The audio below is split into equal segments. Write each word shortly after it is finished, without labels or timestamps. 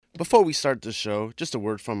Before we start the show, just a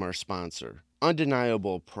word from our sponsor,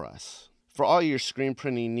 Undeniable Press. For all your screen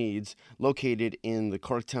printing needs, located in the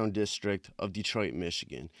Corktown district of Detroit,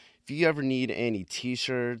 Michigan. If you ever need any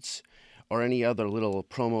t-shirts or any other little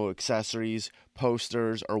promo accessories,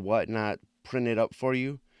 posters, or whatnot printed up for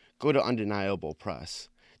you, go to Undeniable Press.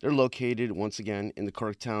 They're located, once again, in the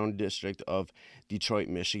Corktown district of Detroit,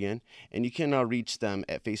 Michigan, and you can reach them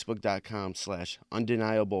at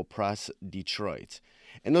facebook.com/undeniablepressdetroit.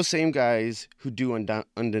 And those same guys who do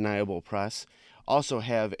Undeniable Press also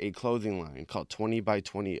have a clothing line called 20 by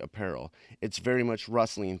 20 Apparel. It's very much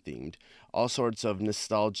wrestling themed, all sorts of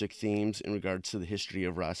nostalgic themes in regards to the history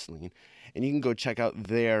of wrestling. And you can go check out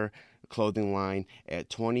their clothing line at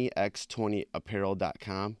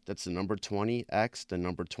 20x20apparel.com. That's the number 20x, the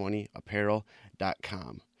number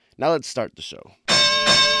 20apparel.com. Now let's start the show.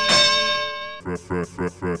 Fresh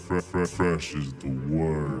is the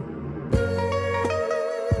word.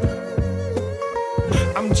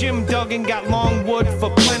 I'm Jim Duggan, got long wood for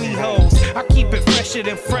plenty hoes. I keep it fresher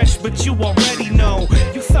than fresh, but you already know.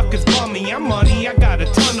 You suckers bummy, I'm money, I got a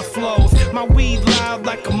ton of flows. My weed loud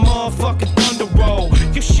like a motherfucking thunder roll.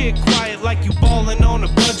 Your shit quiet like you ballin' on a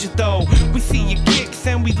budget though. We see your kicks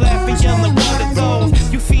and we laugh and yellin' what are those.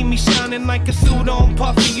 You see me shining like a suit on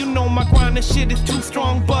puffy. You know my grindin' shit is too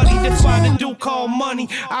strong, buddy. That's why the dude call money.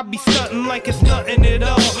 I be stuntin' like it's nothing at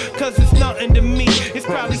all. Cause it's nothing to me, it's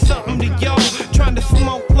probably something to y'all. Trying to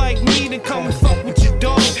smoke like me, then come and fuck with your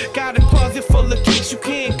dog. Got a closet full of kicks, you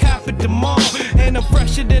can't cop it tomorrow. And I'm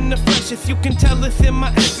fresher than the freshest, you can tell it's in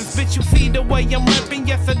my essence. Bitch, you see the way I'm rapping,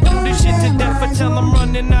 yes I do this shit to death. Until I'm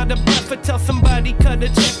running out of breath, or tell somebody cut a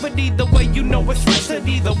check. But either way you know it's fresh, and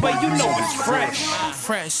either way you know it's fresh.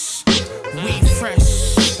 Fresh, we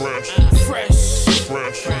fresh. Fresh, fresh,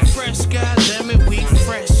 fresh, goddammit, we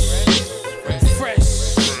fresh.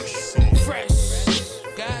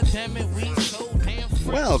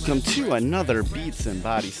 Welcome to another Beats and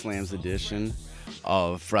Body Slams edition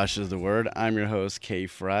of Fresh is the Word. I'm your host, K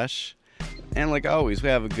Fresh. And like always, we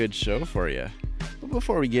have a good show for you. But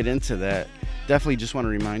before we get into that, definitely just want to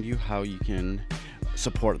remind you how you can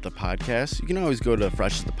support the podcast. You can always go to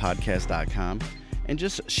freshasthepodcast.com and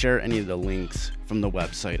just share any of the links from the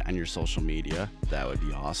website on your social media. That would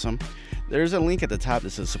be awesome. There's a link at the top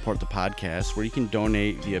that says support the podcast where you can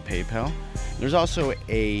donate via PayPal. There's also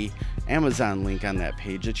a Amazon link on that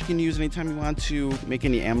page that you can use anytime you want to make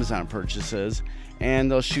any Amazon purchases, and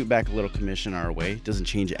they'll shoot back a little commission our way. Doesn't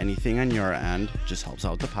change anything on your end, just helps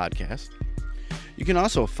out the podcast. You can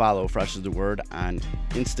also follow Fresh is the Word on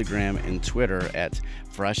Instagram and Twitter at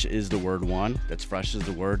Fresh is the Word 1. That's Fresh is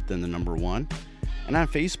the Word, then the number 1. And on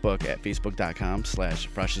Facebook at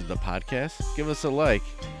facebook.com/Fresh is the Podcast. Give us a like.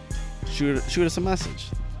 Shoot us a message.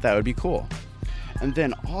 That would be cool. And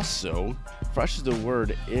then also, Fresh is the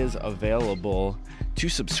Word is available to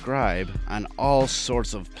subscribe on all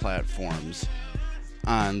sorts of platforms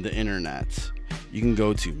on the internet. You can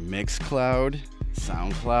go to Mixcloud,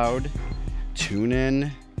 SoundCloud,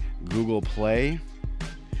 TuneIn, Google Play,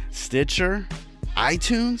 Stitcher,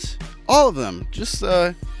 iTunes, all of them. Just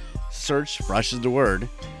search Fresh is the Word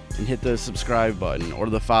and hit the subscribe button or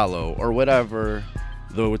the follow or whatever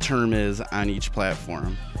the term is on each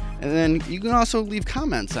platform. And then you can also leave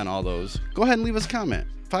comments on all those. Go ahead and leave us a comment.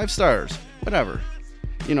 5 stars, whatever.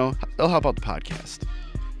 You know, it'll help out the podcast.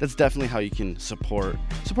 That's definitely how you can support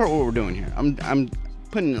what we're doing here. I'm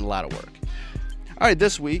putting in a lot of work. All right,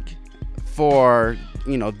 this week for,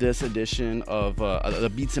 this edition of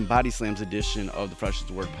the Beats and Body Slams edition of the Fresh is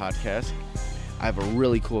the Word podcast, I have a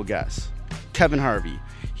really cool guest, Kevin Harvey.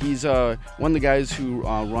 He's one of the guys who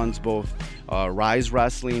runs both Rise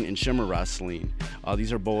Wrestling and Shimmer Wrestling.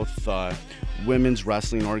 These are both women's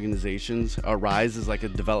wrestling organizations. Rise is like a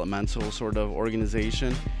developmental sort of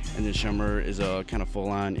organization, and then Shimmer is a kind of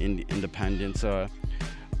full-on independent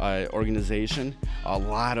organization. A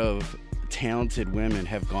lot of talented women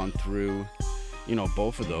have gone through,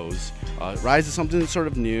 both of those. Rise is something sort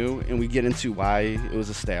of new, and we get into why it was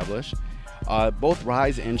established. Both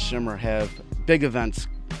Rise and Shimmer have big events,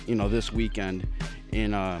 this weekend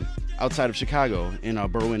in outside of Chicago in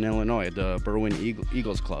Berwyn, Illinois, at the Berwyn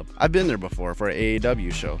Eagles Club. I've been there before for an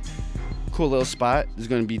AAW show. Cool little spot. There's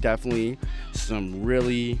going to be definitely some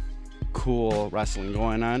really cool wrestling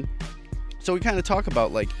going on. So we kind of talk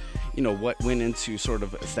about what went into sort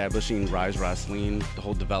of establishing Rise Wrestling, the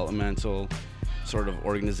whole developmental sort of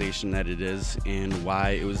organization that it is, and why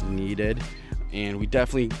it was needed. And we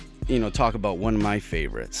definitely, talk about one of my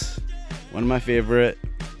favorites. One of my favorite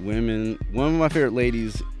women, one of my favorite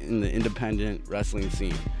ladies in the independent wrestling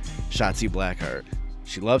scene, Shotzi Blackheart.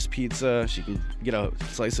 She loves pizza. She can get a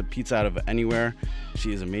slice of pizza out of anywhere.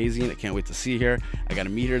 She is amazing. I can't wait to see her. I got to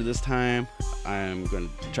meet her this time. I'm going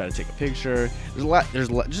to try to take a picture.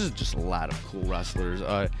 Just a lot of cool wrestlers.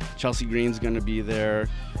 Chelsea Green's going to be there.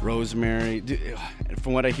 Rosemary.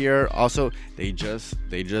 From what I hear, also they just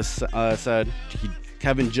said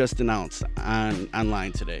Kevin just announced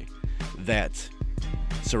online today that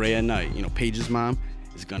Saraya Knight, Paige's mom,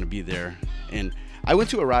 is going to be there. And I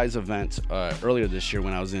went to a Rise event earlier this year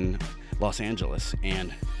when I was in Los Angeles,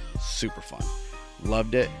 and super fun.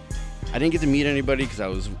 Loved it. I didn't get to meet anybody because I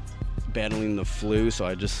was battling the flu, so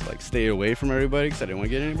I just stayed away from everybody because I didn't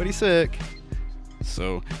want to get anybody sick.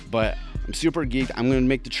 But I'm super geeked. I'm going to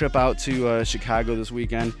make the trip out to Chicago this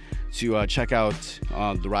weekend to check out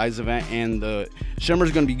the Rise event, and the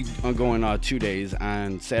Shimmer's going to be going 2 days,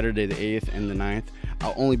 on Saturday the 8th and the 9th.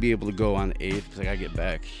 I'll only be able to go on the 8th because I gotta get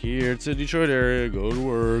back here to Detroit area, go to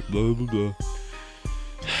work, blah, blah, blah.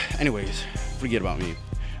 Anyways, forget about me.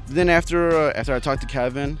 Then after I talk to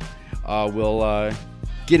Kevin, we'll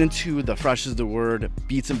get into the Fresh is the Word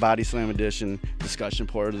Beats and Body Slam edition discussion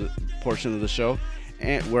portion of the show,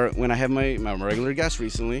 and when I have my regular guest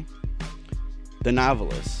recently, the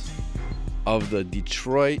novelist of the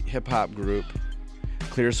Detroit hip hop group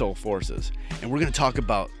Clear Soul Forces, and we're gonna talk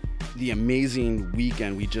about the amazing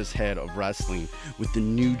weekend we just had of wrestling with the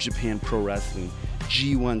New Japan Pro Wrestling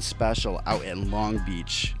G1 special out at Long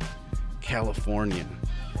Beach, California.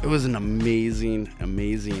 It was an amazing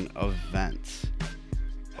event.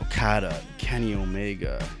 Okada, Kenny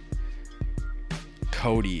Omega,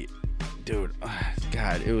 Cody, dude,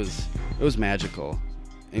 God, it was magical.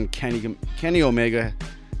 And Kenny Omega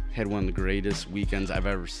had one of the greatest weekends I've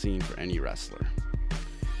ever seen for any wrestler.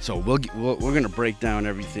 So we're going to break down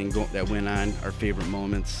everything that went on, our favorite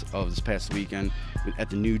moments of this past weekend at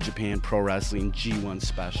the New Japan Pro Wrestling G1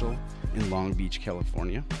 special in Long Beach,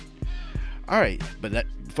 California. All right, but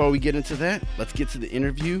before we get into that, let's get to the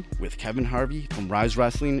interview with Kevin Harvey from Rise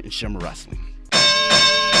Wrestling and Shimmer Wrestling.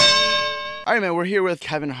 All right, man, we're here with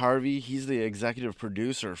Kevin Harvey. He's the executive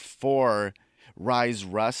producer for Rise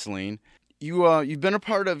Wrestling. You've been a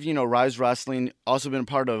part of Rise Wrestling, also been a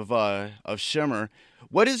part of Shimmer.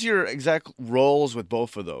 What is your exact roles with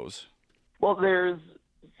both of those? Well, there's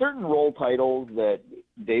certain role titles that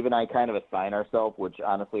Dave and I kind of assign ourselves, which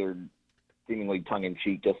honestly are seemingly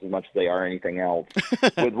tongue-in-cheek just as much as they are anything else.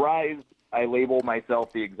 With Rise, I label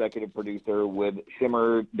myself the executive producer. With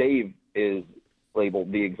Shimmer, Dave is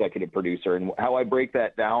labeled the executive producer. And how I break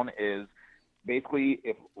that down is basically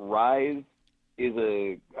if Rise is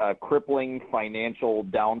a crippling financial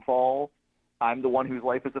downfall, I'm the one whose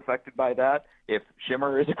life is affected by that. If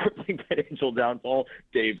Shimmer is a crippling financial downfall,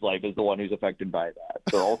 Dave's life is the one who's affected by that.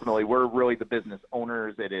 So ultimately, we're really the business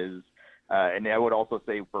owners. It is, and I would also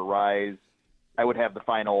say for Rise, I would have the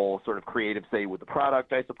final sort of creative say with the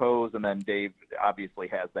product, I suppose, and then Dave obviously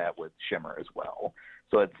has that with Shimmer as well.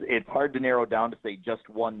 So it's hard to narrow down to say just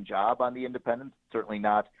one job on the independents. Certainly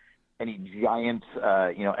not any giant,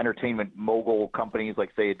 entertainment mogul companies like,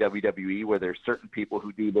 say, a WWE, where there's certain people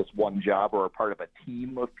who do this one job or are part of a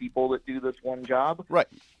team of people that do this one job. Right.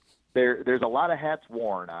 There's a lot of hats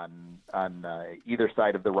worn on either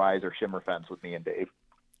side of the Rise or Shimmer fence with me and Dave.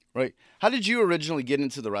 Right. How did you originally get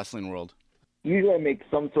into the wrestling world? Usually I make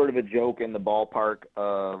some sort of a joke in the ballpark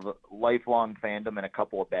of lifelong fandom and a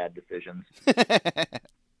couple of bad decisions.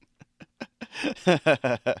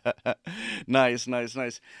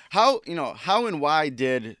 Nice. How and why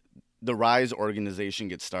did the Rise organization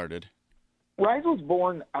get started? Rise was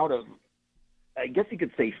born out of, I guess you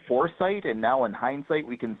could say, foresight, and now in hindsight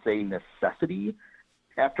we can say necessity.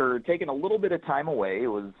 After taking a little bit of time away, it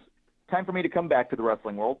was time for me to come back to the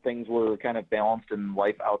wrestling world. Things were kind of balanced in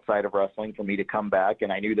life outside of wrestling for me to come back,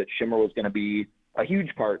 and I knew that Shimmer was going to be a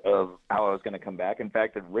huge part of how I was going to come back. In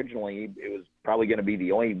fact, originally it was probably going to be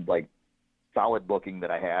the only solid booking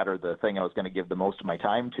that I had, or the thing I was going to give the most of my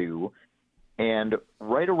time to. And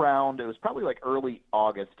right around, it was probably early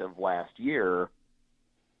August of last year,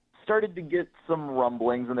 started to get some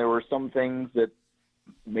rumblings, and there were some things that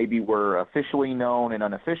maybe were officially known and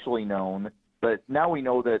unofficially known, but now we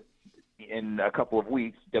know that in a couple of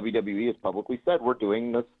weeks, WWE has publicly said we're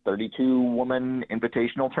doing this 32-woman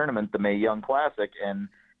invitational tournament, the Mae Young Classic, and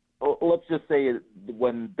let's just say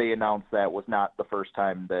when they announced that was not the first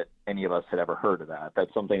time that any of us had ever heard of that.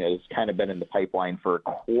 That's something that has kind of been in the pipeline for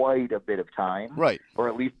quite a bit of time. Right. Or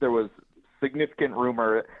at least there was significant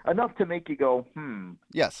rumor, enough to make you go,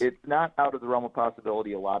 Yes. It's not out of the realm of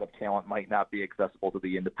possibility a lot of talent might not be accessible to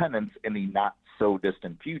the independents in the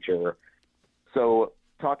not-so-distant future. So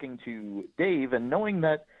talking to Dave and knowing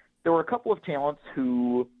that there were a couple of talents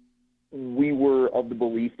who we were of the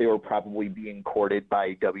belief they were probably being courted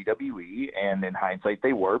by WWE, and in hindsight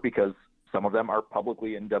they were, because some of them are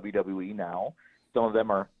publicly in WWE now. Some of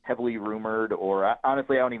them are heavily rumored, or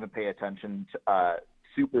honestly, I don't even pay attention to,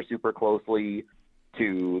 super closely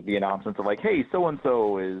to the announcements of like, hey,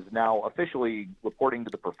 so-and-so is now officially reporting to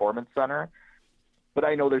the Performance Center. But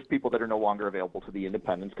I know there's people that are no longer available to the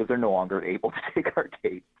independents because they're no longer able to take our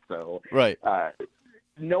dates. So Right.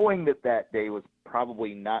 Knowing that day was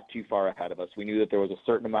probably not too far ahead of us, we knew that there was a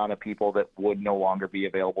certain amount of people that would no longer be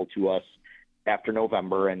available to us after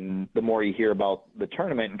November. And the more you hear about the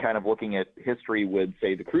tournament and kind of looking at history with,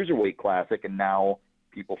 say, the Cruiserweight Classic, and now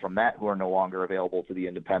people from that who are no longer available to the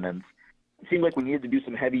independents, it seemed like we needed to do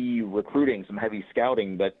some heavy recruiting, some heavy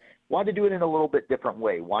scouting, but wanted to do it in a little bit different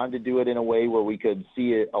way. Wanted to do it in a way where we could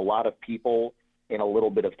see a lot of people in a little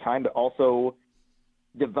bit of time, but also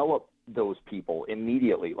develop those people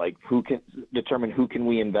immediately, like who can determine who can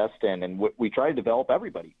we invest in. And we try to develop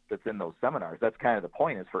everybody that's in those seminars. That's kind of the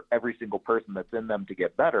point, is for every single person that's in them to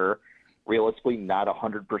get better. Realistically, not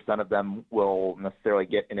 100% of them will necessarily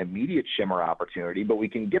get an immediate shimmer opportunity, but we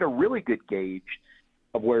can get a really good gauge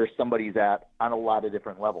of where somebody's at on a lot of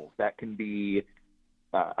different levels. That can be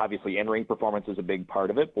obviously in-ring performance is a big part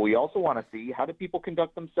of it, but we also want to see, how do people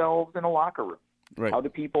conduct themselves in a locker room? Right. How do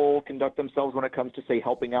people conduct themselves when it comes to, say,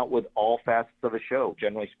 helping out with all facets of a show?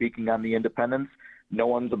 Generally speaking, on the independents, no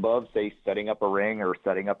one's above, say, setting up a ring or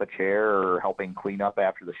setting up a chair or helping clean up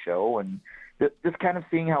after the show. And just kind of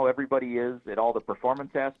seeing how everybody is at all the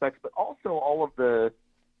performance aspects, but also all of the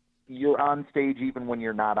you're on stage even when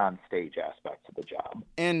you're not on stage aspects of the job.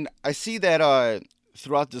 And I see that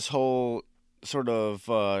throughout this whole sort of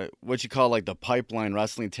what you call like the pipeline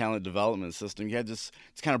wrestling talent development system, you had this,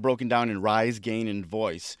 it's kind of broken down in Rise, Gain, and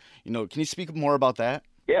Voice. You know, can you speak more about that?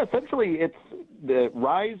 Yeah, essentially it's the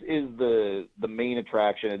Rise is the main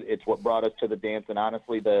attraction. It's what brought us to the dance, and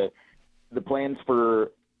honestly the plans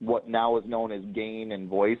for what now is known as Gain and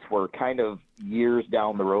Voice were kind of years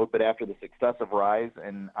down the road. But after the success of Rise,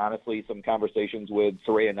 and honestly some conversations with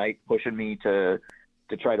Saraya Knight pushing me to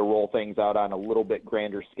try to roll things out on a little bit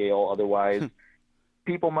grander scale, otherwise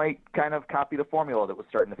people might kind of copy the formula that was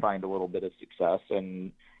starting to find a little bit of success.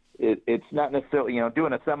 And it's not necessarily,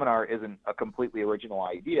 doing a seminar isn't a completely original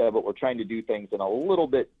idea, but we're trying to do things in a little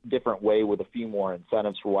bit different way with a few more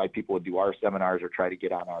incentives for why people would do our seminars or try to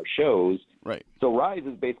get on our shows. Right. So Rise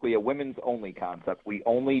is basically a women's only concept. We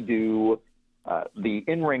only do the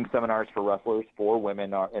in-ring seminars for wrestlers for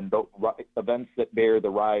women, and the events that bear the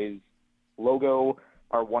Rise logo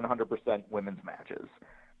are 100% women's matches.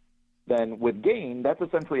 Then with Gain, that's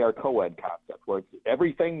essentially our co-ed concept, where it's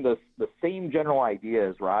everything the same general idea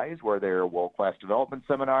as Rise, where there are world-class development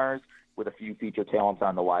seminars with a few feature talents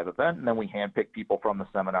on the live event, and then we handpick people from the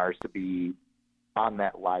seminars to be on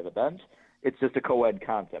that live event. It's just a co-ed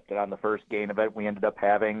concept. And on the first Gain event, we ended up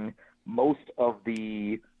having most of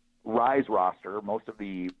the Rise roster, most of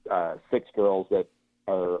the 6 girls that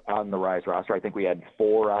are on the Rise roster. I think we had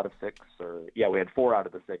 4 out of 6, we had 4 out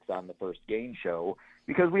of the 6 on the first Gain show,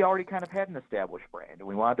 because we already kind of had an established brand, and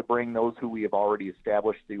we wanted to bring those who we have already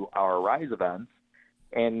established through our Rise events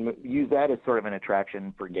and use that as sort of an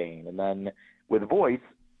attraction for Gain. And then with Voice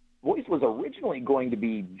was originally going to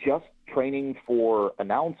be just training for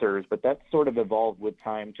announcers, but that sort of evolved with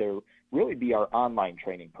time to really be our online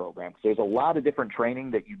training program. So there's a lot of different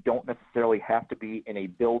training that you don't necessarily have to be in a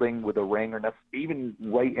building with a ring or even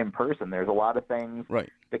right in person. There's a lot of things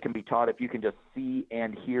that can be taught if you can just see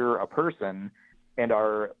and hear a person. And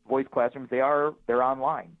our Voice classrooms, they're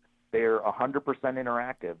online. They're 100%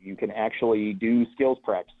 interactive. You can actually do skills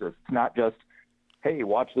practices. It's not just, hey,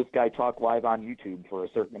 watch this guy talk live on YouTube for a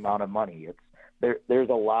certain amount of money. There's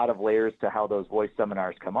a lot of layers to how those Voice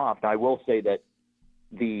seminars come off. Now, I will say that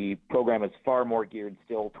the program is far more geared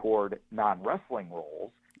still toward non-wrestling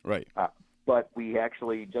roles. Right. But we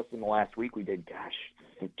actually, just in the last week, we did,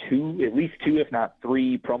 at least 2, if not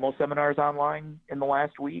 3 promo seminars online in the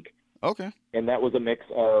last week. Okay. And that was a mix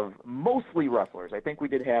of mostly wrestlers. I think we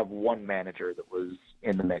did have 1 manager that was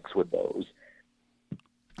in the mix with those.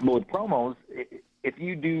 But with promos, if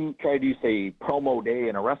you try to do, say, promo day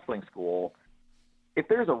in a wrestling school, if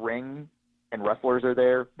there's a ring and wrestlers are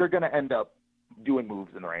there, they're going to end up doing moves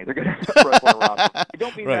in the ring. They're going to end up wrestling around. I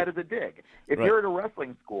don't mean that as a dig. If you're at a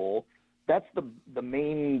wrestling school, that's the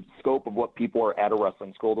main scope of what people are at a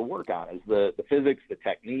wrestling school to work on, is the physics, the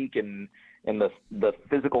technique, and the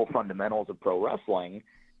physical fundamentals of pro wrestling.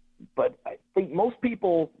 But I think most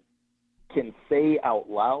people can say out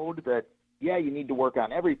loud that, yeah, you need to work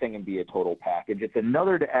on everything and be a total package. It's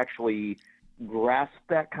another to actually grasp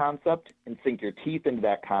that concept and sink your teeth into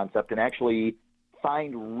that concept and actually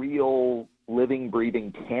find real, living,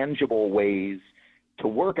 breathing, tangible ways to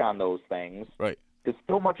work on those things. Right. Because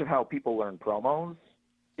so much of how people learn promos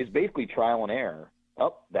is basically trial and error.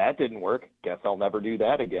 Oh, that didn't work. Guess I'll never do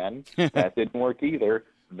that again. That didn't work either.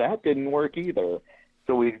 That didn't work either.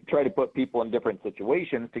 So we try to put people in different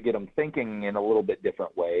situations to get them thinking in a little bit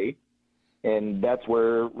different way. And that's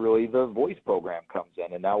where really the voice program comes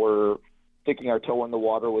in. And now we're sticking our toe in the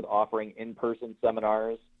water with offering in-person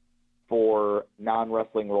seminars for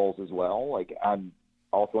non-wrestling roles as well. Like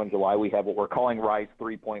also in July, we have what we're calling Rise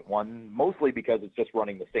 3.1, mostly because it's just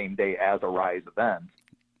running the same day as a Rise event.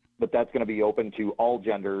 But that's going to be open to all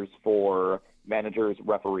genders for managers,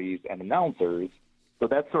 referees, and announcers. So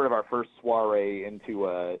that's sort of our first soiree into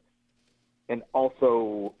an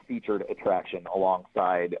also featured attraction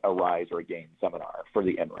alongside a Rise or a Gain seminar for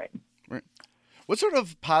the in-ring. Right. What sort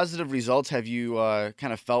of positive results have you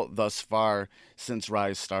kind of felt thus far since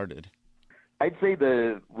Rise started? I'd say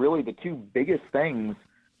the two biggest things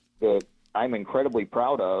that I'm incredibly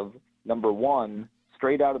proud of, number one,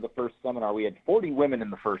 straight out of the first seminar, we had 40 women in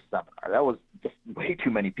the first seminar. That was just way too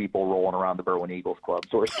many people rolling around the Berwyn Eagles Club.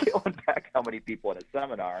 So we're scaling back how many people in a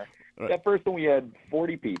seminar. Right. That first one, we had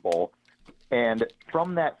 40 people. And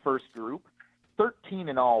from that first group, 13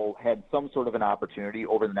 in all had some sort of an opportunity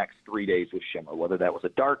over the next 3 days with Shimmer, whether that was a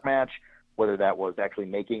dark match, whether that was actually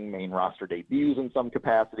making main roster debuts in some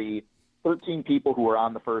capacity. 13 people who were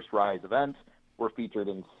on the first Rise event were featured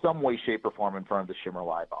in some way, shape, or form in front of the Shimmer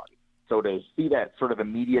live audience. So to see that sort of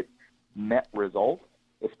immediate net result,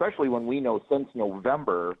 especially when we know since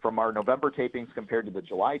November, from our November tapings compared to the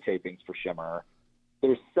July tapings for Shimmer,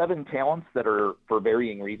 there's 7 talents that are, for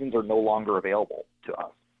varying reasons, are no longer available to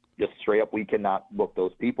us. Just straight up, we cannot book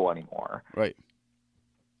those people anymore. Right.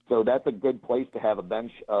 So that's a good place to have a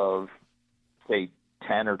bench of, say,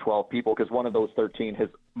 10 or 12 people, because one of those 13 has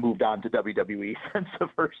moved on to WWE since the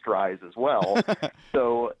first Rise as well.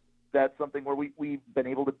 So that's something where we've been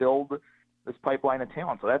able to build this pipeline of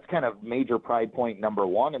talent. So that's kind of major pride point number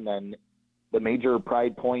one. And then the major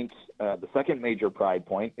pride point, the second major pride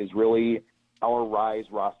point is really our Rise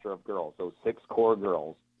roster of girls, those 6 core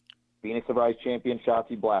girls. Phoenix of Rise champion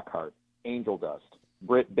Shotzi Blackheart, Angel Dust,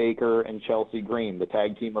 Britt Baker and Chelsea Green, the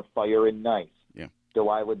tag team of Fire and Nice,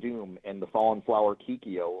 Delilah Doom, and the Fallen Flower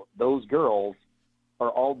Kikyo. Those girls are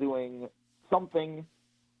all doing something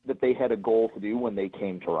that they had a goal to do when they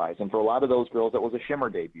came to Rise. And for a lot of those girls, it was a Shimmer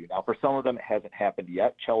debut. Now, for some of them, it hasn't happened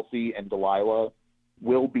yet. Chelsea and Delilah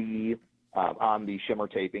will be on the Shimmer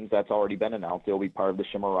tapings. That's already been announced. They'll be part of the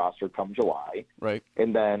Shimmer roster come July. Right.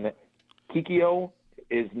 And then Kikyo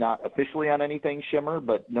is not officially on anything Shimmer,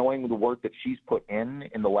 but knowing the work that she's put in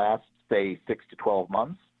the last, say, 6 to 12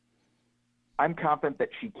 months, I'm confident that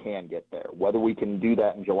she can get there. Whether we can do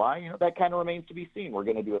that in July, that kind of remains to be seen. We're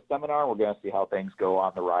going to do a seminar. We're going to see how things go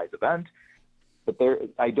on the Rise event. But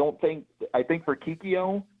I think for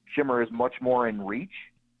Kikyo, Shimmer is much more in reach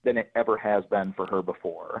than it ever has been for her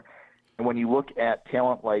before. And when you look at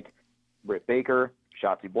talent like Britt Baker,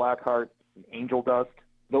 Shotzi Blackheart, and Angel Dust,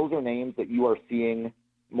 those are names that you are seeing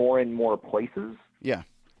more and more places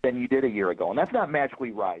than you did a year ago. And that's not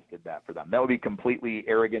magically Rise did that for them. That would be completely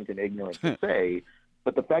arrogant and ignorant to say.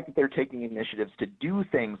 But the fact that they're taking initiatives to do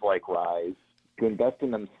things like Rise, to invest in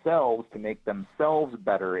themselves, to make themselves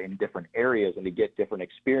better in different areas and to get different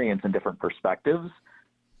experience and different perspectives,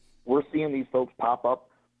 we're seeing these folks pop up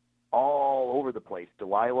all over the place.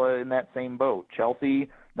 Delilah in that same boat. Chelsea.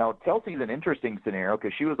 Now, Chelsea's an interesting scenario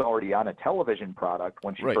because she was already on a television product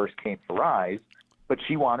when she first came to Rise, but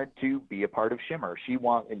she wanted to be a part of Shimmer.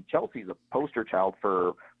 And Chelsea's a poster child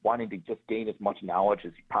for wanting to just gain as much knowledge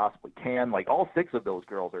as you possibly can. Like, all 6 of those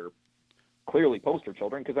girls are clearly poster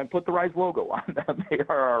children because I put the Rise logo on them. They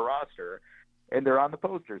are our roster, and they're on the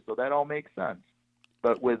posters, so that all makes sense.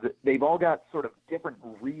 But they've all got sort of different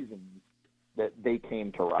reasons that they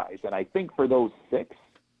came to Rise. And I think for those 6,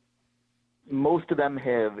 most of them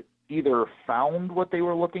have either found what they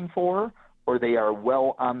were looking for or they are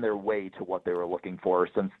well on their way to what they were looking for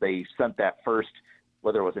since they sent that first,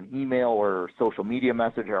 whether it was an email or social media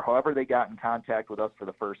message or however they got in contact with us for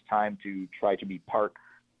the first time to try to be part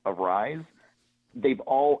of Rise. They've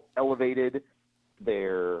all elevated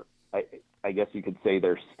their, I guess you could say,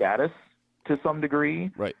 their status to some degree.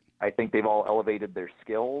 Right. I think they've all elevated their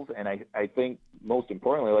skills, and I think most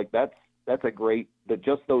importantly, like that's a great, that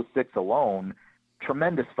just those 6 alone,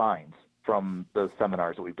 tremendous finds from the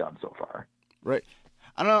seminars that we've done so far. Right.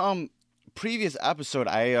 On a previous episode,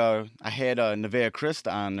 I had Nevaeh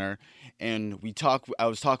Christa on there, and I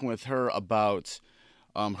was talking with her about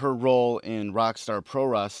her role in Rockstar Pro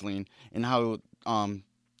Wrestling and how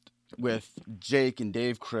with Jake and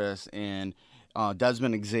Dave Chris and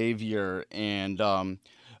Desmond Xavier, and a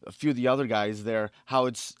few of the other guys there,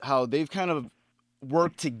 how they've kind of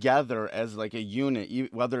worked together as like a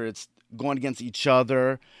unit, whether it's going against each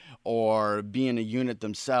other or being a unit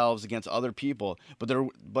themselves against other people,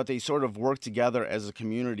 but they sort of work together as a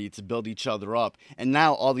community to build each other up. And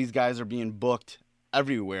now all these guys are being booked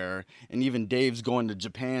everywhere, and even Dave's going to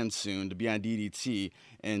Japan soon to be on DDT,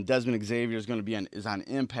 and Desmond Xavier is going to be on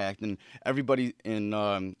Impact, and everybody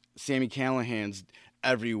in Sami Callihan's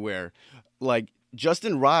everywhere. Like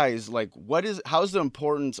Justin Rise, like how's the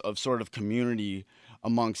importance of sort of community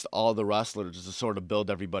amongst all the wrestlers to sort of build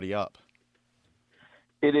everybody up?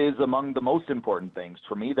 It is among the most important things.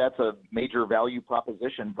 For me, that's a major value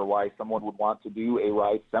proposition for why someone would want to do a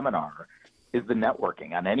Rise seminar, is the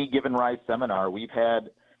networking. On any given Rise seminar, we've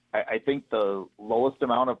had, I think the lowest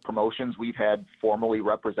amount of promotions we've had formally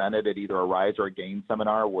represented at either a Rise or a Gain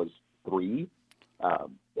seminar was 3.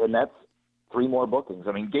 And that's 3 more bookings.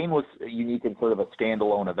 I mean, Gain was unique in sort of a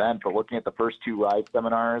standalone event, but looking at the first 2 Rise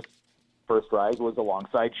seminars, first Rise was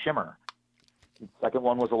alongside Shimmer. The second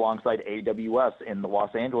one was alongside AWS in the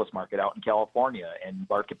Los Angeles market out in California. And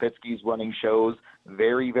Bart Kapitsky's running shows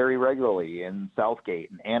very, very regularly in Southgate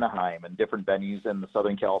and Anaheim and different venues in the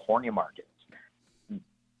Southern California markets.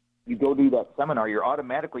 You go do that seminar, you're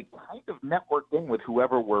automatically kind of networked in with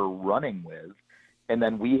whoever we're running with. And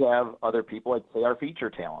then we have other people, I'd say our feature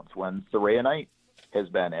talents. When Saraya Knight has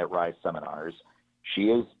been at Rise seminars, she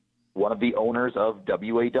is one of the owners of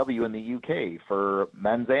WAW in the UK for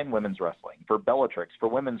men's and women's wrestling, for Bellatrix for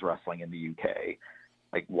women's wrestling in the UK.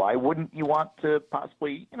 Like, why wouldn't you want to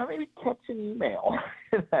possibly, maybe catch an email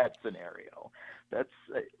in that scenario?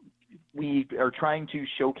 We are trying to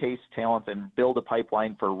showcase talent and build a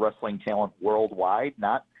pipeline for wrestling talent worldwide,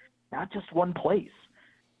 not just one place.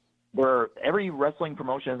 Where every wrestling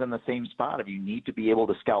promotion is in the same spot. If you need to be able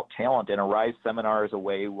to scout talent, and a Rise seminar is a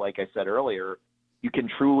way, like I said earlier, you can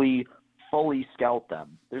truly fully scout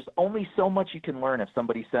them. There's only so much you can learn if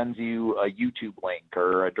somebody sends you a YouTube link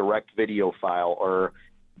or a direct video file, or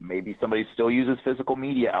maybe somebody still uses physical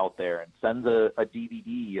media out there and sends a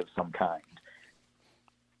DVD of some kind.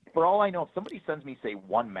 For all I know, if somebody sends me, say,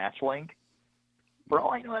 one match link, for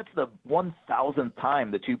all I know, that's the 1,000th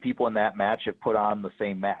time the 2 people in that match have put on the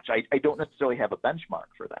same match. I don't necessarily have a benchmark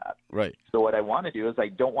for that. Right. So what I want to do is I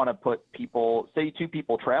don't want to put people, say 2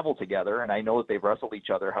 people travel together, and I know that they've wrestled each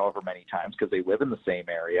other however many times because they live in the same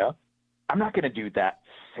area. I'm not going to do that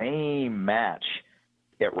same match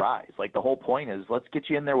at Rise. Like, the whole point is, let's get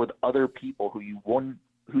you in there with other people who you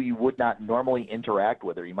would not normally interact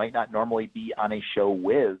with, or you might not normally be on a show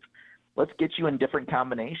with. Let's get you in different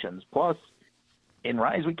combinations. Plus, in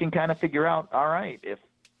Rise, we can kind of figure out, all right, if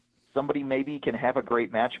somebody maybe can have a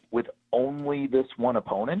great match with only this one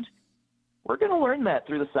opponent, we're going to learn that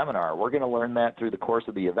through the seminar. We're going to learn that through the course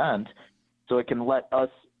of the event, so it can let us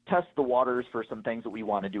test the waters for some things that we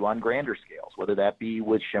want to do on grander scales, whether that be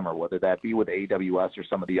with Shimmer, whether that be with AWS or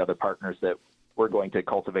some of the other partners that we're going to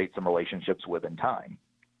cultivate some relationships with in time.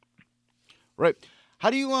 Right.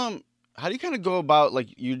 How do you kind of go about,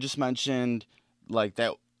 like you just mentioned, like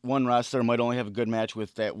that one wrestler might only have a good match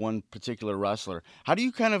with that one particular wrestler. How do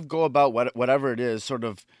you kind of go about whatever it is, sort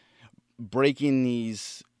of breaking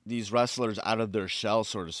these wrestlers out of their shell,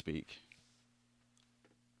 so to speak?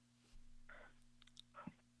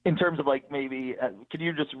 In terms of, like, maybe, can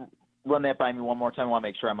you just run that by me one more time? I want to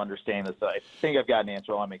make sure I'm understanding this. I think I've got an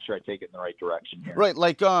answer. I want to make sure I take it in the right direction here. Right.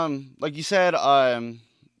 Like you said,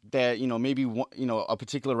 that, maybe, a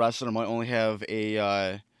particular wrestler might only have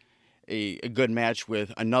a good match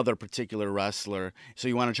with another particular wrestler, so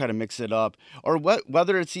you want to try to mix it up, or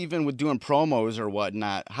whether it's even with doing promos or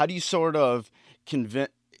whatnot. How do you sort of convince,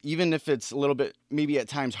 even if it's a little bit, maybe at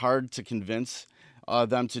times hard to convince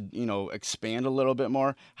them to, expand a little bit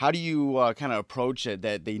more? How do you kind of approach it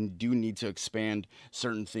that they do need to expand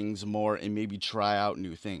certain things more and maybe try out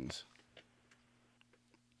new things?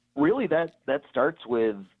 Really, that starts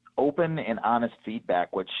with open and honest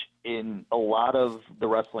feedback, which in a lot of the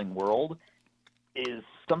wrestling world is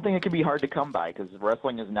something that can be hard to come by, because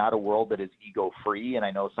wrestling is not a world that is ego-free, and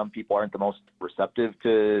I know some people aren't the most receptive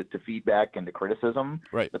to feedback and to criticism,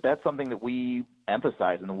 right? But that's something that we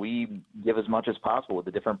emphasize and we give as much as possible with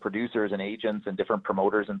the different producers and agents and different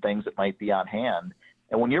promoters and things that might be on hand.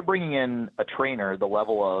 And when you're bringing in a trainer the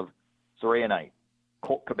level of Saraya Knight,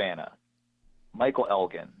 Colt Cabana, Michael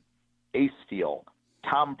Elgin, Ace Steel,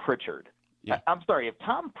 Tom Pritchard. Yeah. I'm sorry, if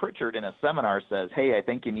Tom Pritchard in a seminar says, hey, I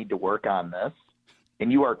think you need to work on this,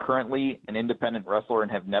 and you are currently an independent wrestler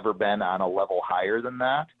and have never been on a level higher than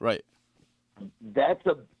that, right? That's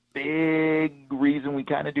a big reason we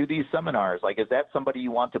kind of do these seminars. Like, is that somebody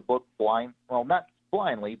you want to book blind? Well, not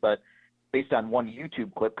blindly, but based on one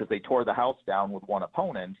YouTube clip because they tore the house down with one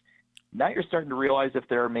opponent. Now you're starting to realize if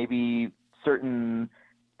there are maybe certain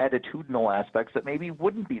attitudinal aspects that maybe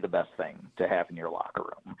wouldn't be the best thing to have in your locker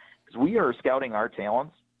room. Because we are scouting our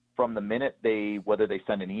talents from the minute whether they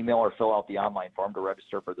send an email or fill out the online form to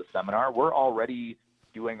register for the seminar. We're already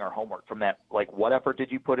doing our homework from that. Like, what effort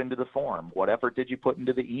did you put into the form? What effort did you put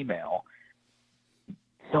into the email?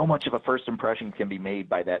 So much of a first impression can be made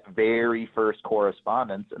by that very first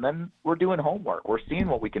correspondence. And then we're doing homework. We're seeing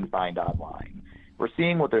what we can find online. We're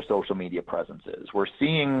seeing what their social media presence is. We're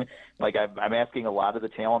seeing, like, I'm asking a lot of the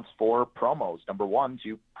talents for promos. Number one,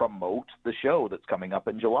 to promote the show that's coming up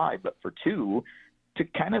in July, but for two, to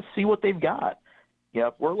kind of see what they've got. You know,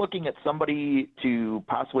 if we're looking at somebody to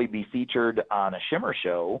possibly be featured on a Shimmer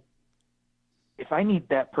show, if I need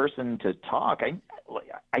that person to talk,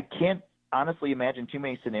 I can't honestly imagine too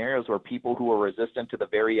many scenarios where people who are resistant to the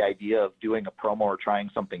very idea of doing a promo or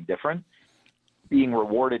trying something different being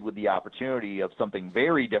rewarded with the opportunity of something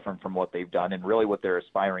very different from what they've done and really what they're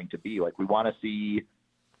aspiring to be. Like, we want to see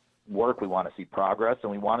work, we want to see progress,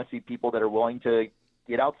 and we want to see people that are willing to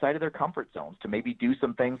get outside of their comfort zones, to maybe do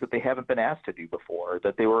some things that they haven't been asked to do before,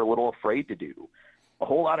 that they were a little afraid to do. A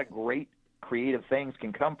whole lot of great creative things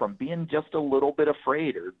can come from being just a little bit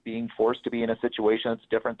afraid or being forced to be in a situation that's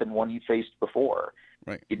different than one you faced before.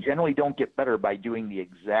 Right. You generally don't get better by doing the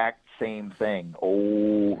exact same thing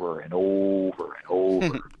over and over and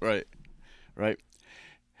over. Right.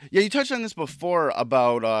 Yeah, you touched on this before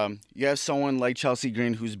about you have someone like Chelsea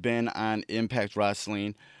Green who's been on Impact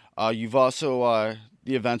Wrestling. You've also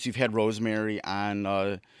the events you've had Rosemary on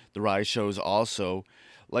the Rise shows also.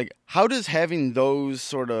 Like, how does having those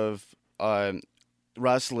sort of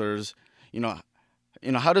wrestlers,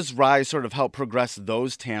 how does Rise sort of help progress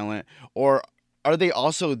those talent, or are they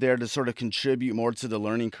also there to sort of contribute more to the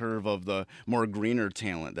learning curve of the more greener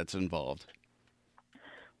talent that's involved?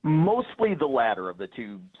 Mostly the latter of the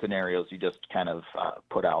two scenarios you just kind of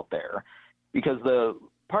put out there, because the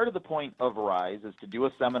part of the point of Rise is to do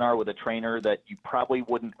a seminar with a trainer that you probably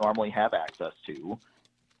wouldn't normally have access to,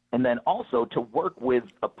 and then also to work with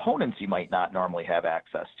opponents you might not normally have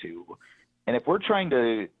access to. And if we're trying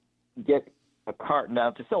to get a card, now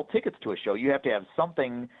to sell tickets to a show, you have to have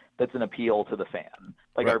something that's an appeal to the fan.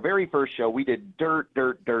 Like, right. Our very first show, we did dirt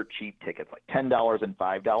cheap tickets, like $10 and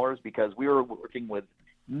 $5, because we were working with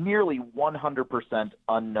nearly 100%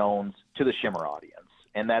 unknowns to the Shimmer audience,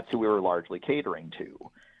 and that's who we were largely catering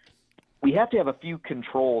to. We have to have a few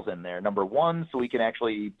controls in there. Number one, so we can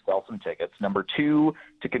actually sell some tickets. Number two,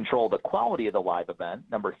 to control the quality of the live event.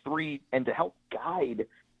 Number three, and to help guide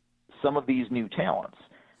some of these new talents.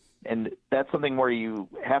 And that's something where you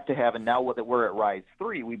have to have, and now that we're at Rise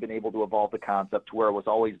 3, we've been able to evolve the concept to where it was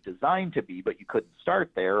always designed to be, but you couldn't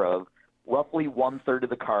start there, of roughly 1/3 of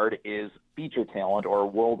the card is feature talent or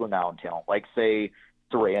world-renowned talent, like, say,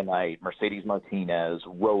 Saraya Knight, Mercedes Martinez,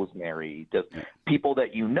 Rosemary, just people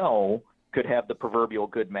that you know could have the proverbial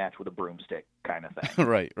good match with a broomstick kind of thing.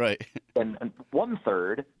 Right. And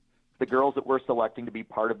 1/3, the girls that we're selecting to be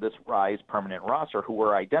part of this Rise permanent roster, who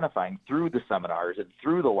we're identifying through the seminars and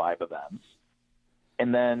through the live events.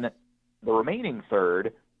 And then the remaining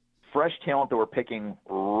third, fresh talent that we're picking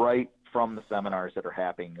right from the seminars that are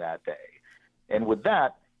happening that day. And with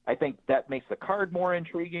that, I think that makes the card more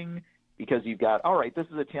intriguing, because you've got, all right, this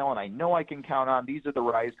is a talent I know I can count on. These are the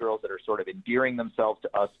Rise girls that are sort of endearing themselves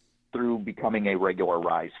to us through becoming a regular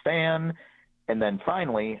Rise fan. And then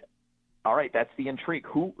finally, all right, that's the intrigue.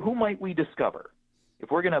 Who might we discover?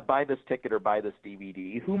 If we're going to buy this ticket or buy this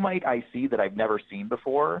DVD, who might I see that I've never seen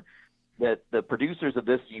before? That the producers of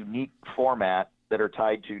this unique format that are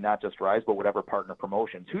tied to not just Rise, but whatever partner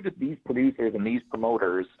promotions, who did these producers and these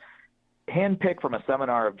promoters handpick from a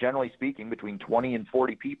seminar of, generally speaking, between 20 and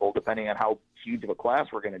 40 people, depending on how huge of a class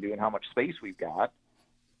we're going to do and how much space we've got?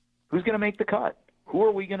 Who's going to make the cut? Who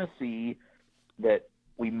are we going to see that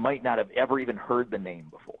we might not have ever even heard the name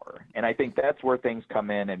before? And I think that's where things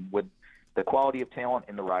come in. And with the quality of talent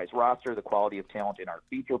in the Rise roster, the quality of talent in our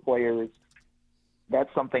feature players,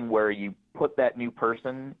 that's something where you put that new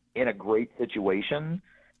person in a great situation.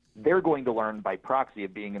 They're going to learn by proxy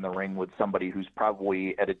of being in the ring with somebody who's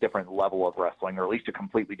probably at a different level of wrestling, or at least a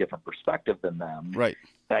completely different perspective than them. Right.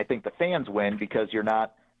 And I think the fans win, because you're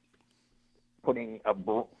not putting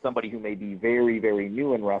somebody who may be very, very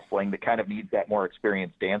new in wrestling that kind of needs that more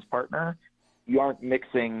experienced dance partner. You aren't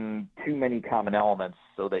mixing too many common elements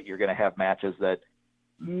so that you're going to have matches that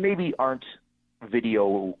maybe aren't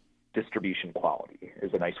video distribution quality,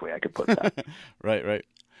 is a nice way I could put that. Right.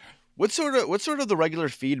 What sort of the regular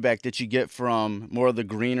feedback that you get from more of the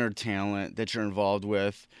greener talent that you're involved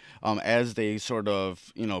with, as they sort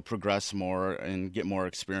of progress more and get more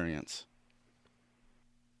experience?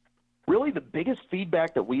 Really, the biggest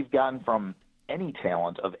feedback that we've gotten from any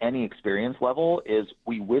talent of any experience level is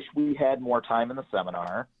we wish we had more time in the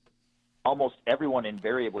seminar. Almost everyone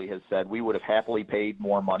invariably has said we would have happily paid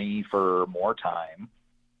more money for more time.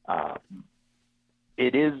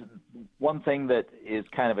 It is one thing that is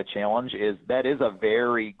kind of a challenge is that is a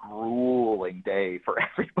very grueling day for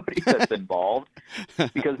everybody that's involved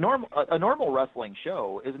because a normal wrestling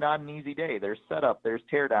show is not an easy day. There's setup, there's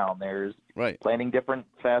teardown, there's Right. planning different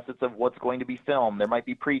facets of what's going to be filmed. There might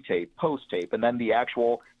be pre-tape, post-tape, and then the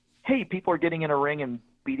actual, hey, people are getting in a ring and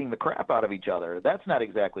beating the crap out of each other. That's not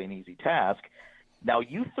exactly an easy task. Now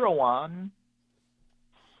you throw on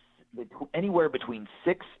anywhere between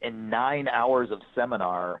 6 and 9 hours of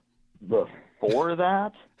seminar before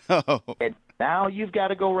that, Oh, and now you've got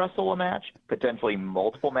to go wrestle a match, potentially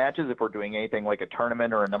multiple matches if we're doing anything like a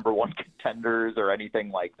tournament or a number one contenders or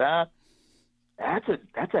anything like that.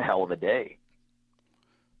 That's a hell of a day.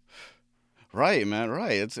 right, man.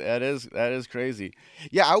 Right. That is crazy.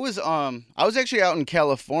 Yeah, I was actually out in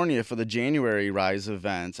California for the January Rise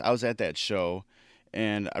event. I was at that show,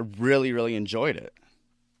 and I really really enjoyed it.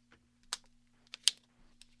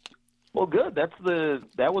 Well, good.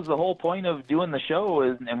 That was the whole point of doing the show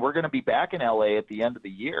and we're going to be back in LA at the end of the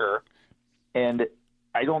year. And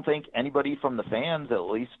I don't think anybody from the fans, at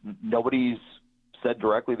least nobody's said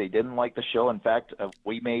directly they didn't like the show. In fact,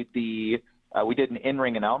 we did an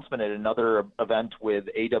in-ring announcement at another event with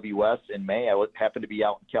AWS in May. I happened to be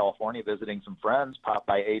out in California visiting some friends, popped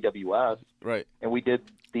by AWS, Right. and we did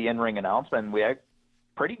the in-ring announcement. And we had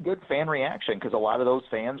pretty good fan reaction because a lot of those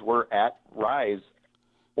fans were at Rise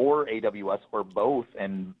or AWS or both,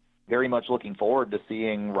 and very much looking forward to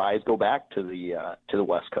seeing Rise go back to the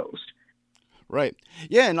West Coast. Right.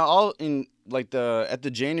 Yeah, and all in like at the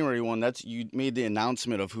January one, that's you made the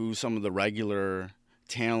announcement of who some of the regular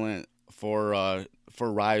talent for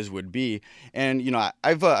Rise would be, and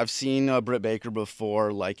I've seen Britt Baker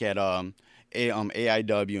before, like at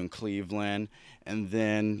AIW in Cleveland, and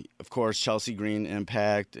then of course Chelsea Green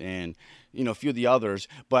Impact, and a few of the others.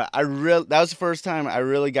 But that was the first time I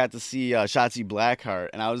really got to see Shotzi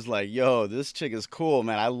Blackheart, and I was like, "Yo, this chick is cool,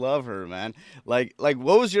 man. I love her, man." Like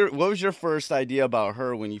what was your first idea about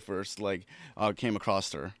her when you first came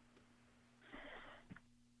across her?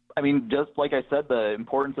 I mean, just like I said, the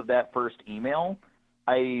importance of that first email,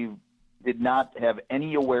 I did not have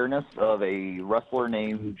any awareness of a wrestler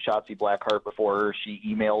named Shotzi Blackheart before she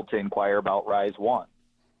emailed to inquire about Rise 1.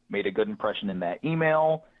 Made a good impression in that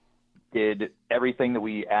email, did everything that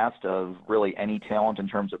we asked of really any talent in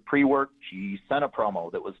terms of pre-work. She sent a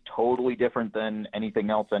promo that was totally different than anything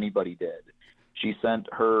else anybody did. She sent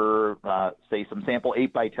her, say, some sample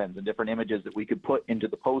 8x10s and different images that we could put into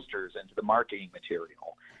the posters, into the marketing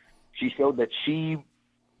material. She showed that she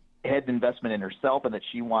had investment in herself and that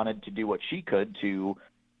she wanted to do what she could to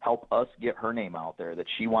help us get her name out there, that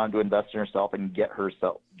she wanted to invest in herself and get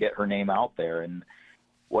her name out there. And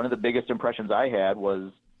one of the biggest impressions I had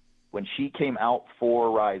was when she came out for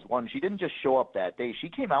Rise 1, she didn't just show up that day. She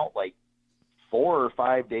came out like 4 or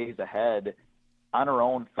 5 days ahead on her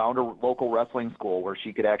own, found a local wrestling school where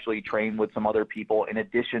she could actually train with some other people in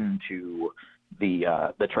addition to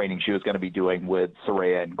the training she was going to be doing with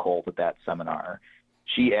Saraya and Colt at that seminar.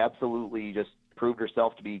 She absolutely just proved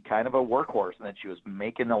herself to be kind of a workhorse, and that she was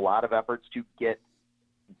making a lot of efforts to get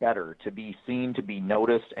better, to be seen, to be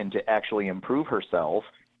noticed, and to actually improve herself.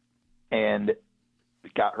 And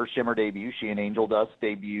got her Shimmer debut. She and Angel Dust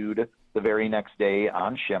debuted the very next day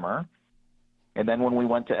on Shimmer. And then when we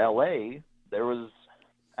went to LA,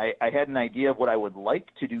 I had an idea of what I would like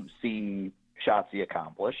to see Shotzi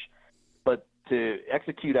accomplish, but to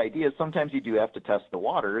execute ideas, sometimes you do have to test the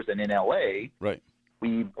waters. And in LA, Right.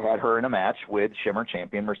 we had her in a match with Shimmer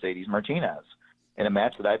champion Mercedes Martinez, in a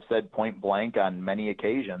match that I've said point blank on many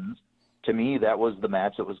occasions. To me, that was the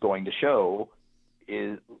match that was going to show,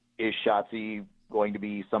 is Shotzi going to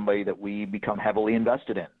be somebody that we become heavily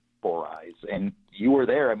invested in for Rise? And you were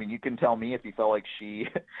there. I mean, you can tell me if you felt like she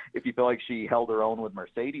held her own with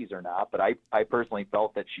Mercedes or not, but I personally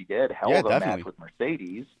felt that she did held a definitely. match with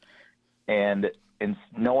Mercedes. And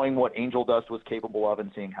knowing what Angel Dust was capable of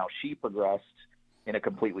and seeing how she progressed in a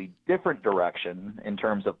completely different direction in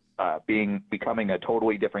terms of becoming a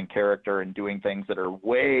totally different character and doing things that are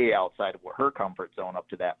way outside of what her comfort zone up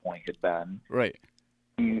to that point had been. Right.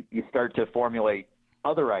 You start to formulate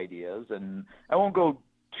other ideas, and I won't go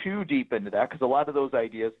too deep into that because a lot of those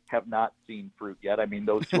ideas have not seen fruit yet. I mean,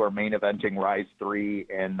 those two are main eventing Rise 3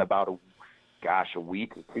 in about a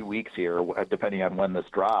week, 2 weeks here, depending on when this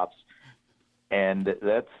drops. And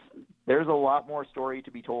there's a lot more story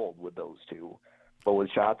to be told with those two. But with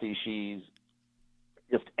Shotzi, she's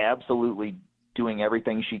just absolutely doing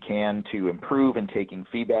everything she can to improve and taking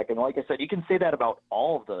feedback. And like I said, you can say that about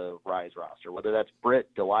all of the Rise roster, whether that's Britt,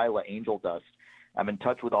 Delilah, Angel Dust. I'm in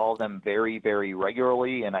touch with all of them very, very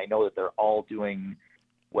regularly, and I know that they're all doing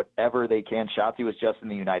whatever they can. Shotzi was just in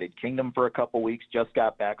the United Kingdom for a couple weeks, just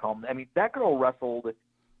got back home. I mean, that girl wrestled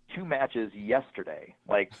 2 matches yesterday.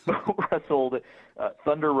 Like, wrestled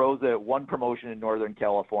Thunder Rosa at one promotion in Northern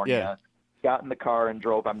California, got in the car and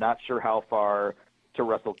drove, I'm not sure how far, to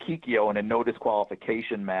wrestle Kikyo in a no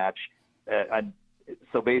disqualification match.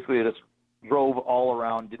 So basically just drove all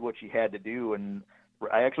around, did what she had to do, and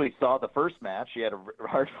I actually saw the first match. She had a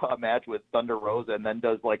hard-fought match with Thunder Rosa, and then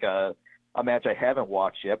does like a match I haven't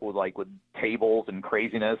watched yet with tables and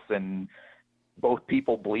craziness and both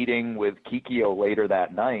people bleeding with Kikyo later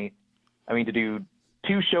that night. I mean, to do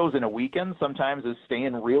 2 shows in a weekend sometimes is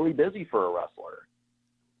staying really busy for a wrestler.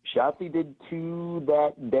 Shotzi did 2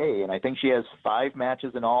 that day, and I think she has 5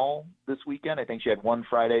 matches in all this weekend. I think she had 1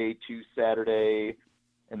 Friday, 2 Saturday,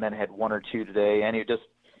 and then had 1 or 2 today. And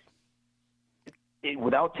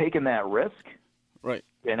without taking that risk, right?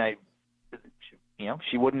 And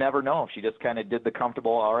she would never know. She just kind of did the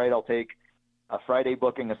comfortable. All right, I'll take a Friday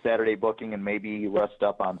booking, a Saturday booking, and maybe rest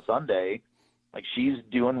up on Sunday. Like, she's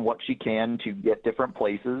doing what she can to get different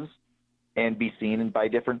places and be seen by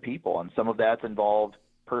different people, and some of that's involved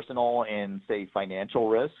personal and, say, financial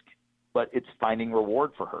risk, but it's finding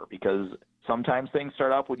reward for her because sometimes things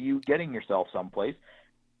start off with you getting yourself someplace.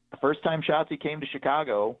 The first time Shotzi came to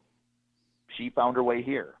Chicago, she found her way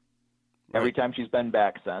here. Right. Every time she's been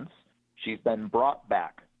back since, she's been brought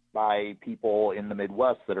back by people in the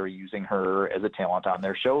Midwest that are using her as a talent on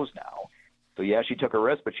their shows now. So, yeah, she took a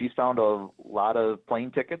risk, but she's found a lot of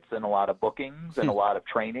plane tickets and a lot of bookings and a lot of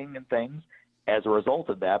training and things as a result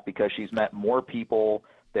of that because she's met more people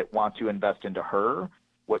that want to invest into her,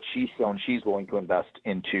 what she's shown she's willing to invest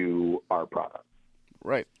into our product.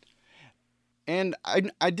 Right. And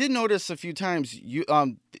I did notice a few times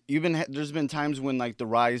there's been times when like the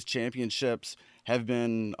Rise championships have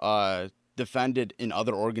been defended in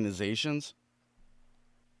other organizations.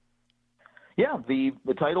 Yeah, the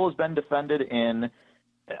title has been defended in,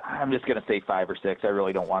 I'm just going to say 5 or 6. I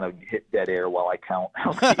really don't want to hit dead air while I count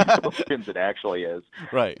how many promotions it actually is.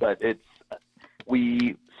 Right. But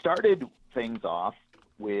we started things off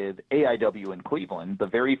with AIW in Cleveland. The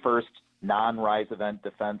very first non-Rise event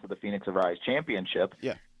defense of the Phoenix of Rise Championship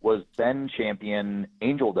was then champion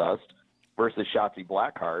Angel Dust versus Shotzi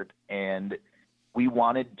Blackheart. And we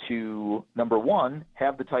wanted to, number one,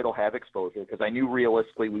 have the title have exposure because I knew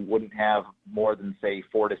realistically we wouldn't have more than, say,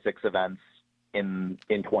 4 to 6 events in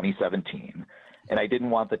 2017. And I didn't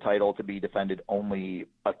want the title to be defended only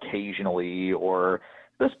occasionally or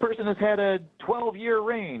this person has had a 12-year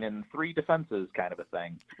reign and 3 defenses kind of a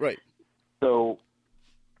thing. Right. So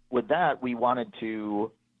with that, we wanted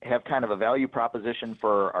to have kind of a value proposition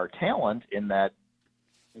for our talent in that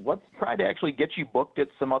let's try to actually get you booked at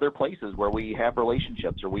some other places where we have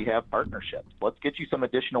relationships or we have partnerships. Let's get you some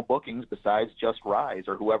additional bookings besides just Rise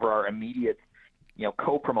or whoever our immediate,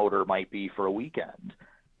 co-promoter might be for a weekend.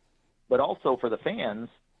 But also for the fans,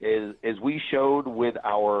 as we showed with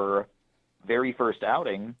our very first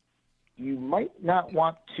outing, you might not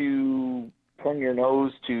want to turn your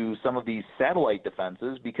nose to some of these satellite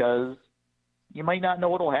defenses because you might not know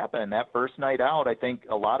what will happen. That first night out, I think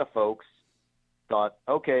a lot of folks thought,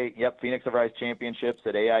 okay, Phoenix of Rise Championships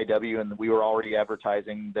at AIW, and we were already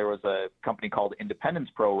advertising. There was a company called Independence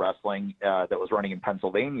Pro Wrestling that was running in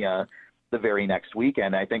Pennsylvania the very next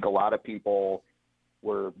weekend. I think a lot of people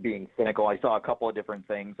were being cynical. I saw a couple of different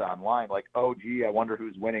things online, like, oh, gee, I wonder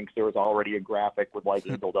who's winning, because there was already a graphic with, like,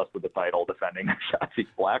 Angel Dust with the title defending Shotzi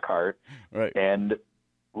Blackheart. Right. And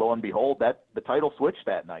lo and behold, the title switched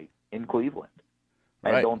that night in Cleveland.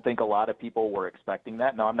 Right. I don't think a lot of people were expecting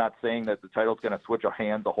that. Now, I'm not saying that the title's going to switch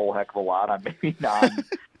hands a whole heck of a lot on maybe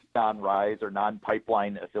non-Rise or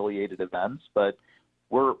non-Pipeline affiliated events, but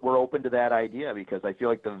we're open to that idea because I feel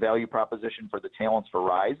like the value proposition for the talents for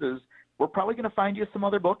Rise is we're probably going to find you some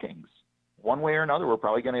other bookings. One way or another, we're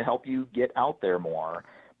probably going to help you get out there more.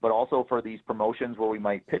 But also for these promotions where we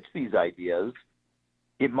might pitch these ideas,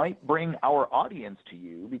 it might bring our audience to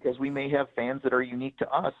you because we may have fans that are unique to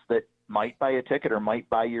us that might buy a ticket or might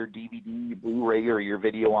buy your DVD, Blu-ray, or your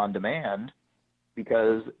video on demand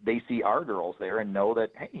because they see our girls there and know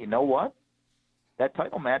that, hey, you know what? That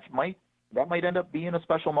title match might that might end up being a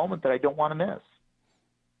special moment that I don't want to miss.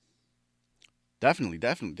 Definitely.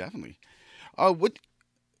 What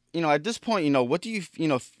at this point, what do you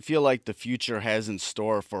feel like the future has in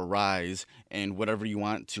store for Rise and whatever you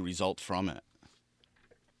want to result from it?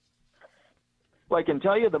 Well, I can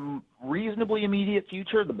tell you the reasonably immediate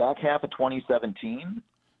future, the back half of 2017,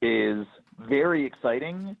 is very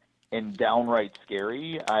exciting and downright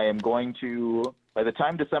scary. I am going to, by the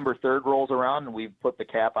time December 3rd rolls around and we've put the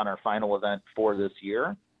cap on our final event for this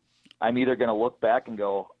year, I'm either going to look back and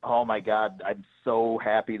go, oh my God, I'm so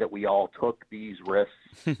happy that we all took these risks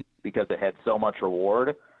because it had so much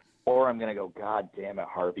reward, or I'm going to go, God damn it,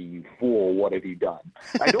 Harvey, you fool, what have you done?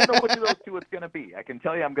 I don't know which of those two it's going to be. I can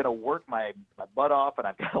tell you I'm going to work my butt off, and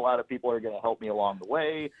I've got a lot of people who are going to help me along the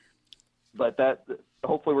way. But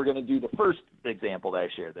hopefully we're going to do the first example that I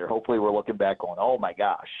shared there. Hopefully we're looking back going, oh my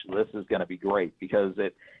gosh, this is going to be great, because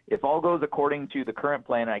if all goes according to the current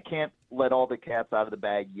plan, I can't let all the cats out of the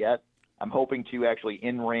bag yet. I'm hoping to actually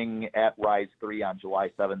in-ring at Rise 3 on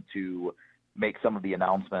July 7th to make some of the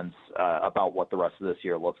announcements about what the rest of this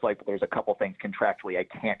year looks like. But there's a couple things contractually I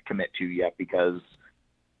can't commit to yet because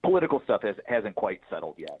political stuff hasn't quite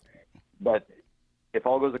settled yet. But if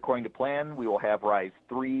all goes according to plan, we will have Rise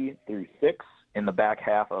 3 through 6 in the back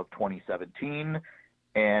half of 2017.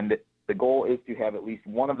 And the goal is to have at least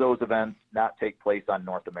one of those events not take place on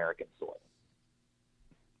North American soil.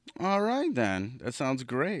 All right, then. That sounds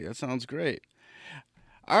great.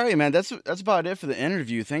 All right, man. That's about it for the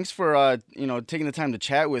interview. Thanks for taking the time to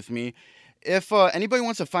chat with me. If anybody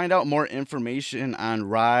wants to find out more information on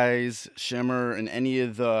Rise, Shimmer, and any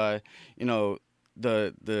of the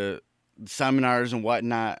the seminars and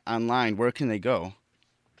whatnot online, where can they go?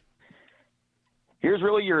 Here's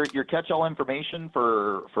really your catch-all information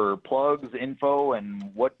for plugs, info,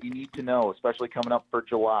 and what you need to know, especially coming up for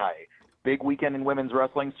July. Big weekend in women's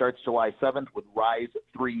wrestling starts July 7th with Rise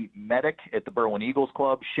 3 Medic at the Berwyn Eagles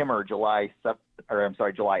Club. Shimmer July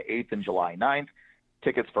 8th and July 9th.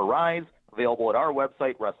 Tickets for Rise available at our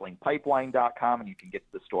website, WrestlingPipeline.com, and you can get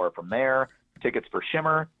to the store from there. Tickets for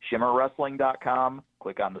Shimmer, ShimmerWrestling.com.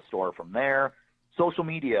 Click on the store from there. Social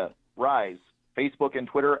media, Rise, Facebook and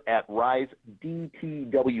Twitter at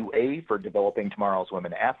RiseDTWA for developing tomorrow's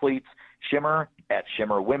women athletes. Shimmer at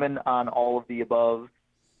Shimmer Women on all of the above.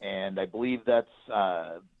 And I believe that's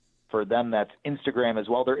for them, that's Instagram as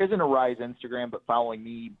well. There isn't a Rise Instagram, but following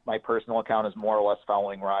me, my personal account is more or less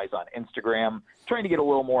following Rise on Instagram, trying to get a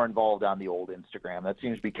little more involved on the old Instagram. That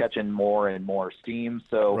seems to be catching more and more steam.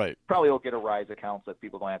 So Probably will get a Rise account so that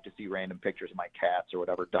people don't have to see random pictures of my cats or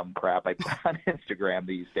whatever dumb crap I put on Instagram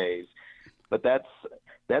these days. But that's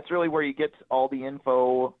really where you get all the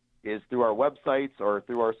info, is through our websites or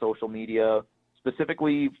through our social media,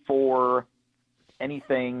 specifically for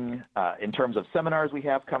anything in terms of seminars we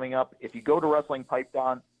have coming up. If you go to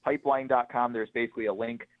WrestlingPipeline.com, there's basically a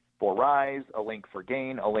link for Rise, a link for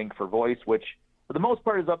Gain, a link for Voice, which for the most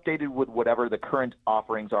part is updated with whatever the current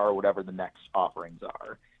offerings are or whatever the next offerings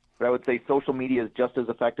are. But I would say social media is just as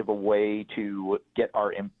effective a way to get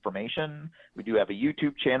our information. We do have a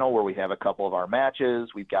YouTube channel where we have a couple of our matches.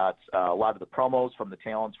 We've got a lot of the promos from the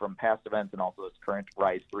talents from past events and also this current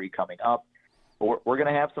Rise 3 coming up. We're going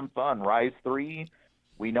to have some fun. Rise 3,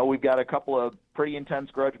 we know we've got a couple of pretty intense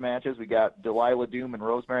grudge matches. We got Delilah Doom and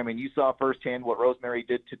Rosemary. I mean, you saw firsthand what Rosemary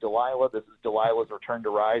did to Delilah. This is Delilah's return to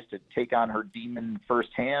Rise to take on her demon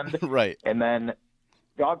firsthand. Right. And then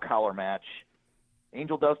dog collar match.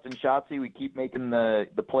 Angel Dust and Shotzi, we keep making the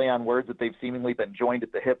play on words that they've seemingly been joined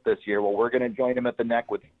at the hip this year. Well, we're going to join them at the neck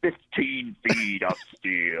with 15 feet of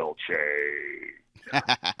steel chain.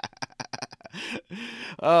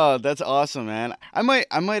 Oh, that's awesome, man. I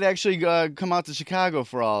might actually come out to Chicago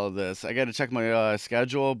for all of this. I got to check my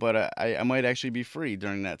schedule, but I might actually be free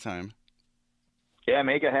during that time. Yeah,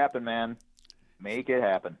 make it happen, man. Make it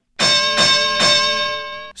happen.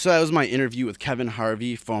 So that was my interview with Kevin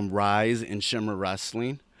Harvey from Rise and Shimmer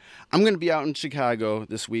Wrestling. I'm going to be out in Chicago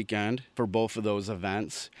this weekend for both of those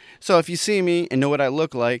events. So if you see me and know what I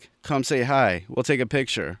look like, come say hi. We'll take a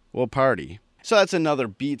picture. We'll party. So that's another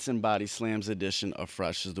Beats and Body Slams edition of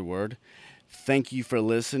Fresh is the Word. Thank you for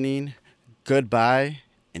listening. Goodbye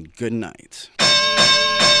and good night.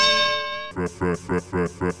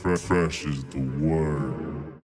 Fresh is the word.